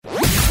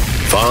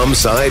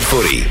Farmside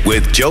Footy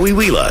with Joey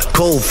Wheeler.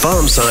 Call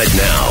Farmside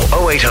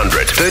now.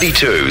 0800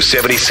 32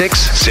 76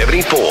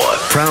 74.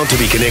 Proud to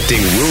be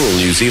connecting rural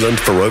New Zealand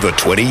for over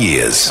 20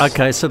 years.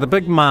 Okay, so the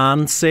big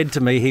man said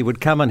to me he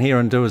would come in here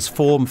and do his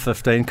Form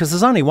 15 because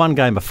there's only one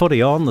game of footy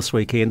on this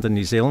weekend in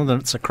New Zealand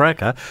and it's a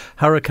cracker.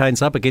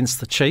 Hurricanes up against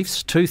the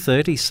Chiefs,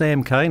 2:30.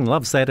 Sam Cane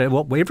loves that.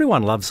 Well,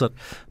 everyone loves it,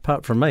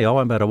 apart from me. I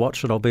won't be able to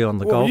watch it. I'll be on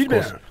the golf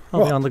course.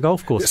 I'll be on the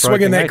golf course.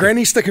 Swinging that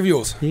granny stick of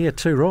yours. Yeah,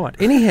 too right.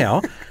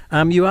 Anyhow,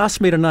 you asked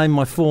me to name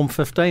my Form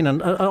 15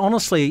 and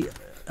honestly,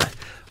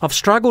 I've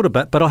struggled a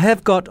bit, but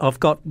I've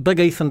got Big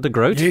Ethan de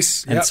Groot and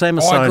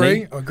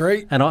Samasoni. I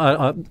agree. And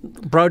I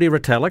Brodie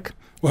Retallick.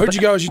 Well, who'd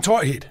you go as your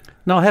tight head?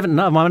 No, I haven't.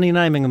 No, I'm only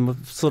naming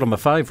them sort of my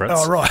favourites.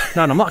 Oh, right.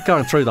 No, I'm not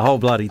going through the whole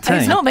bloody team.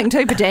 He's not being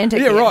too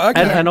pedantic. Yeah, right,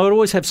 okay. And I'd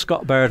always have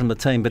Scott Barrett in the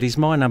team, but he's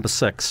my number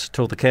 6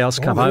 till the cows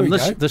come home.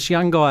 This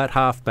young guy at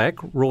halfback,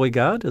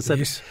 Roygard, is that?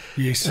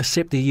 Yes.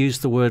 Except he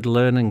used the word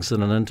learnings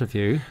in an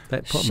interview.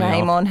 That put me off.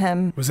 Shame on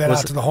him. Was that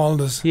after the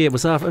Highlanders? Yeah, it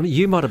was after.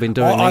 You might have been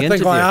doing the interview. I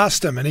think I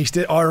asked him,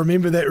 and I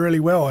remember that really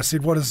well. I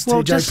said, what is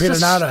TJ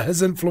Perenara,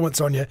 his influence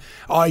on you?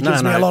 Oh, he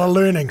gives me a lot of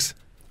learnings.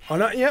 I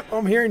know, yep,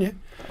 I'm hearing you.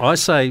 I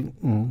say,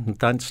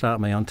 don't start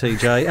me on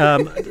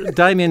TJ.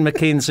 Damien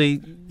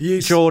McKenzie,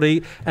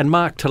 Geordie, and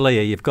Mark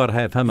Talia. You've got to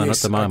have him in at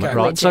the moment,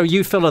 right? So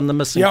you fill in the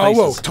missing pieces. Yeah, I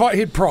will. Tight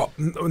head prop.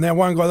 Now,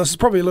 one guy, this is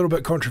probably a little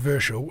bit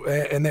controversial,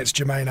 and that's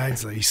Jermaine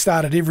Ainsley. He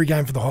started every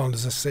game for the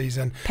Highlanders this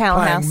season,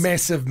 playing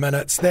massive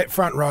minutes. That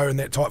front row and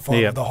that tight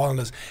five of the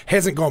Highlanders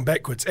hasn't gone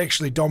backwards,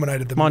 actually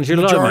dominated the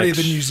majority of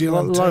the New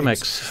Zealand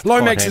teams.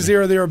 Lomax is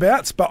there or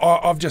thereabouts, but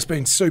I've just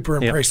been super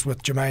impressed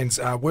with Jermaine's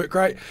work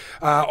rate.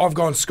 I've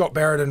gone Scott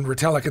Barrett and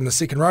Retallick in the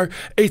second row.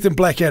 Ethan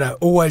Blackadder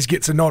always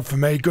gets a nod for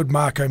me. Good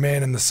Marco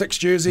man in the 6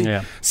 jersey.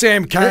 Yeah.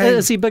 Sam Cane.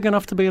 Is he big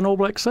enough to be an All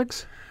Black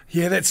 6?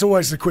 Yeah, that's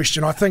always the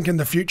question. I think in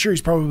the future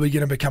he's probably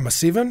going to become a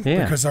 7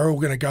 because they're all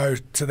going to go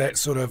to that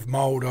sort of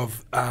mould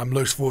of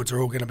loose forwards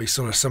are all going to be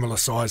sort of similar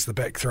size, the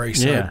back three.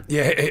 So,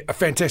 a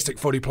fantastic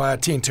footy player,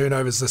 10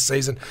 turnovers this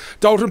season.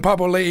 Dalton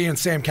Papali'i and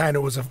Sam Cane,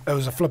 it was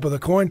a flip of the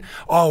coin.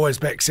 I always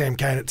back Sam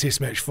Cane at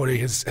Test match footy.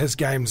 His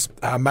game's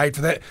made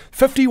for that.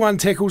 51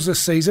 tackles this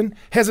season,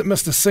 hasn't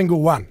missed a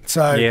single one.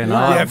 So,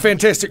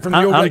 fantastic from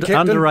the All Black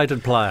captain.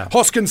 Underrated player.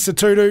 Hoskins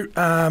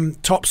Satutu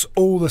tops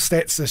all the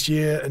stats this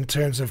year in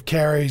terms of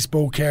carries,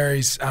 ball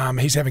carries.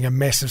 He's having a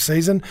massive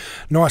season.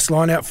 Nice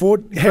line out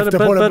forward. Have to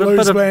put a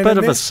Blues man in there. Bit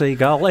of a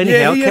seagull.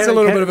 Anyhow, he is a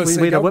little bit of a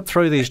seagull. We'd have whipped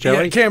through these,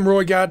 Joey. Yeah, Cam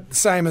Roygard,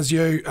 same as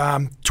you.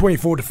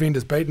 24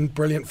 defenders beaten.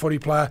 Brilliant footy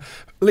player.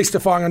 Lester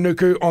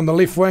Whanganuku on the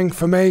left wing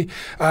for me.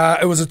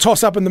 It was a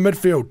toss-up in the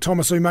midfield.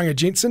 Thomas Umaga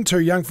Jensen,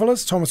 2 young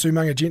fellas. Thomas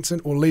Umaga Jensen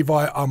or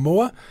Levi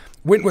Amoa.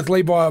 Went with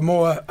Levi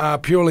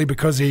Amoa purely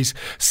because he's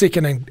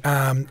second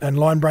in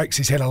line breaks.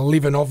 He's had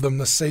 11 of them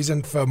this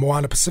season for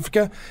Moana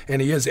Pacifica,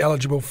 and he is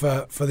eligible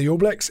for the All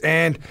Blacks.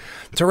 And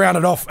to round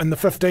it off, in the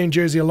 15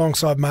 jersey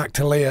alongside Mark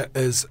Talia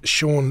is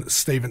Sean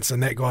Stevenson.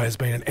 That guy has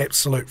been an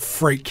absolute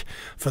freak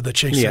for the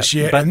Chiefs this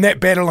year. And that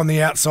battle on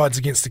the outsides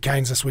against the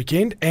Canes this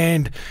weekend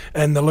and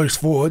in the loose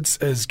forwards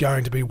is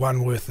going to be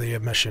one worth the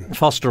admission.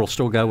 Foster will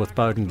still go with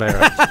Bowden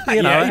Barrett.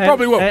 He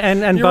probably will.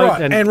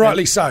 And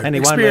rightly so. And he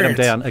won't let him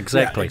down.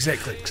 Exactly.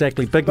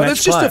 Big but match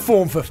it's just player. a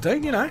Form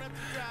 15, you know.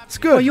 It's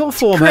good. Well, your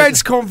form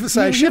creates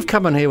conversation. You've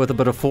come in here with a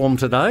bit of form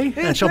today,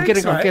 and so I'm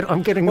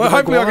getting. Well,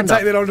 hopefully I can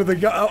take that onto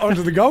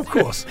the golf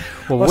course.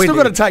 I've still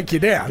got to take you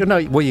down.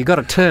 You got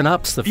to turn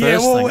up's the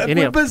first thing.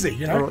 Anyhow, we're busy.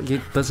 You know,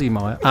 you're busy,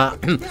 Maya.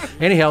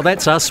 Anyhow,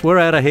 that's us. We're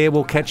out of here.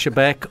 We'll catch you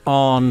back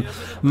on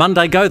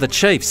Monday. Go the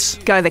Chiefs.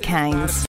 Go the Canes.